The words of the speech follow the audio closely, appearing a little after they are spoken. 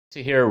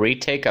To hear a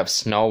retake of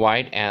Snow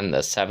White and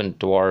the Seven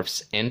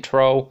Dwarfs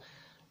intro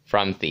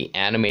from the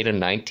animated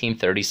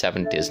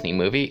 1937 Disney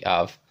movie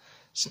of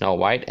Snow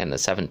White and the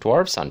Seven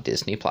Dwarfs on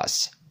Disney+.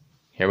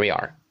 Here we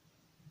are.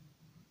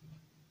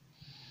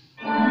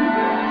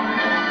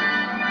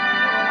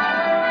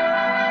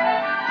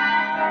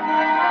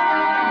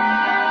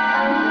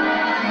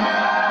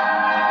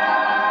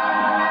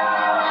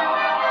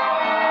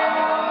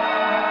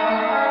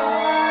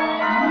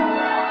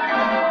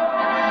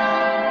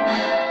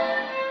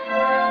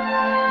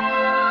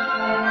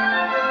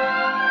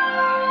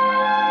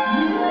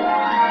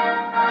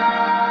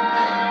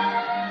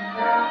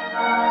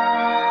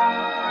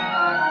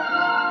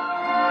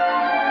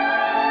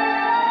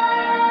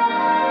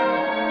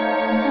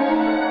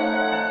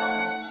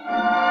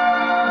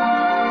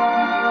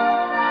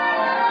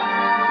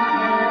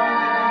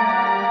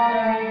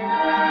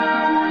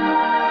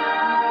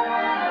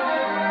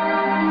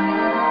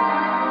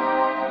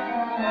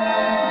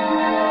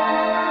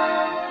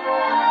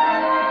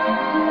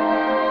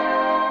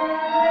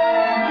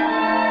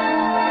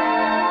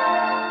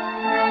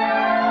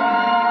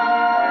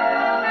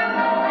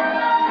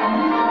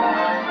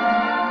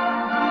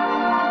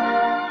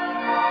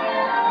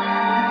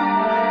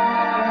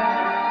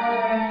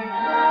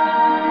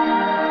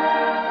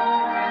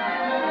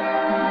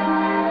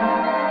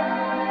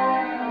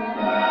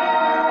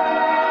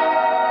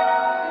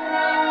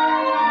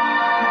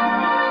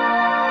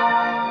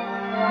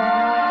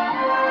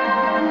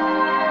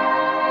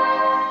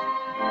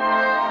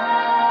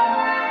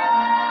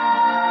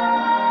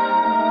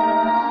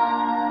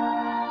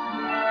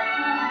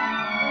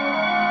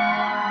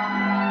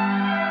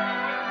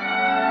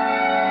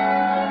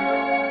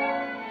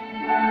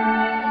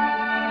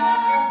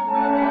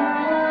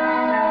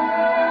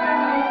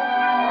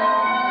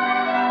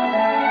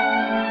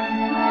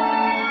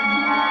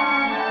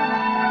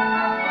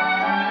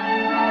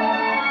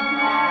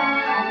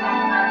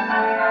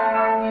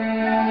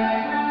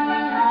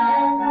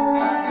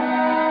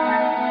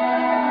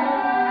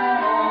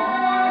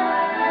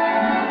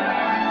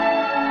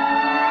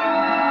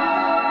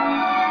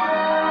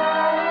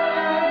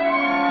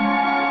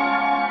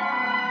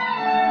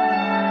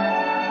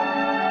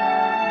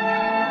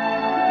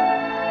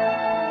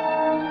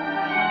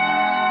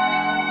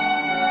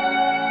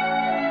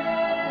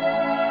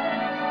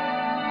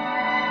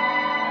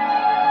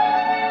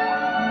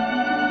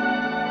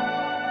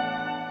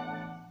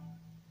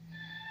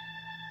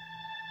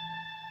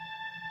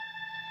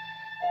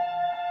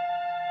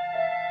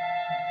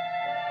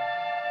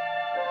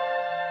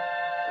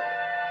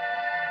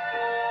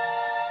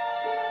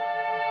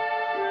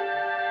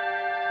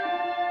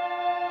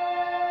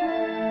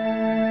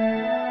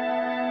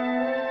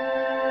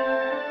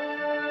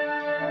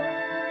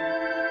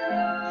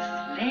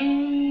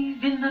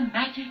 The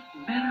magic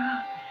mirror,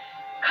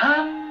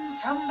 come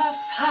from the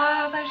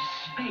farthest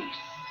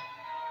space.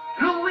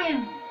 Through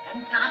wind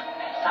and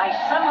darkness I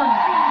summon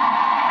thee.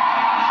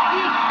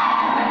 Speak!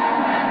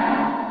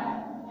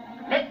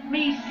 Let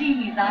me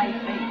see thy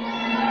face.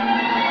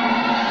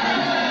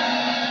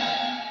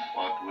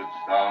 What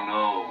wouldst thou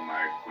know,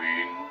 my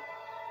queen?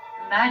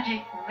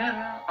 Magic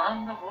mirror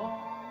on the wall,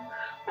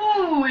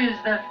 who is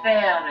the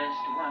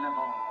fairest one of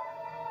all?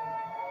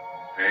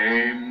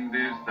 Famed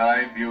is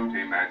thy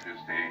beauty,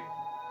 majesty.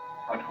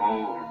 But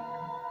hold,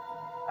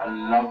 a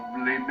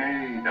lovely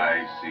maid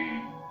I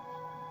see.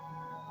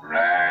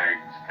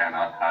 Rags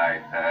cannot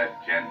hide her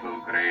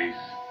gentle grace.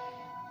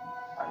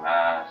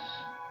 Alas,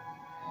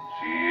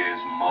 she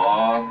is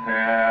more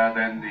fair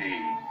than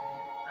thee.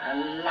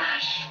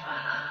 Alas for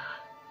her.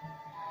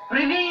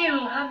 Reveal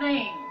her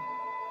name.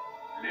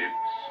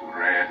 Lips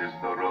red as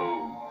the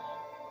rose,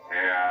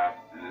 hair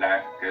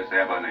black as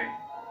ebony,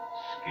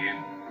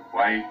 skin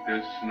white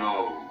as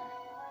snow.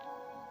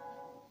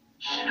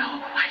 Snow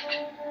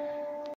White.